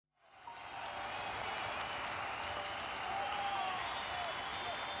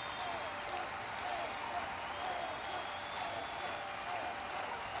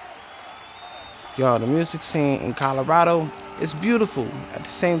Yo, the music scene in Colorado, it's beautiful. At the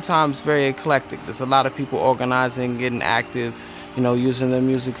same time, it's very eclectic. There's a lot of people organizing, getting active, you know, using their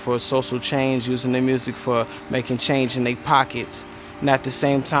music for social change, using their music for making change in their pockets. And at the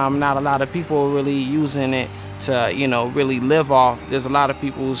same time, not a lot of people are really using it to, you know, really live off. There's a lot of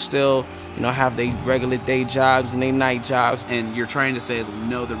people who still, you know, have their regular day jobs and their night jobs. And you're trying to say,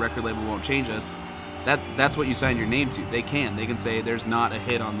 no, the record label won't change us. That's what you signed your name to. They can say there's not a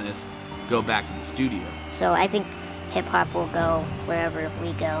hit on this, go back to the studio. So I think hip-hop will go wherever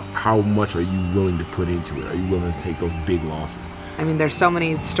we go. How much are you willing to put into it? Are you willing to take those big losses? I mean, there's so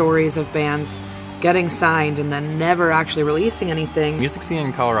many stories of bands getting signed and then never actually releasing anything. Music scene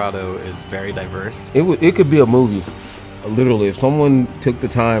in Colorado is very diverse. It could be a movie, literally. If someone took the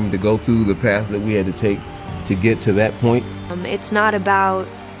time to go through the path that we had to take to get to that point. It's not about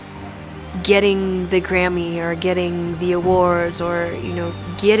getting the Grammy or getting the awards or, you know,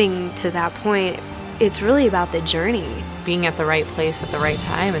 getting to that point. It's really about the journey. Being at the right place at the right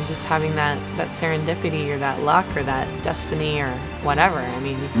time and just having that serendipity or that luck or that destiny or whatever. I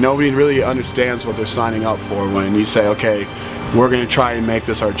mean, nobody really understands what they're signing up for when you say, okay, we're going to try and make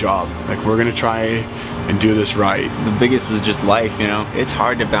this our job. Like, we're going to try and do this right. The biggest is just life, you know. It's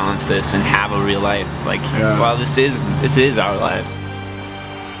hard to balance this and have a real life. Like, well, this is our lives.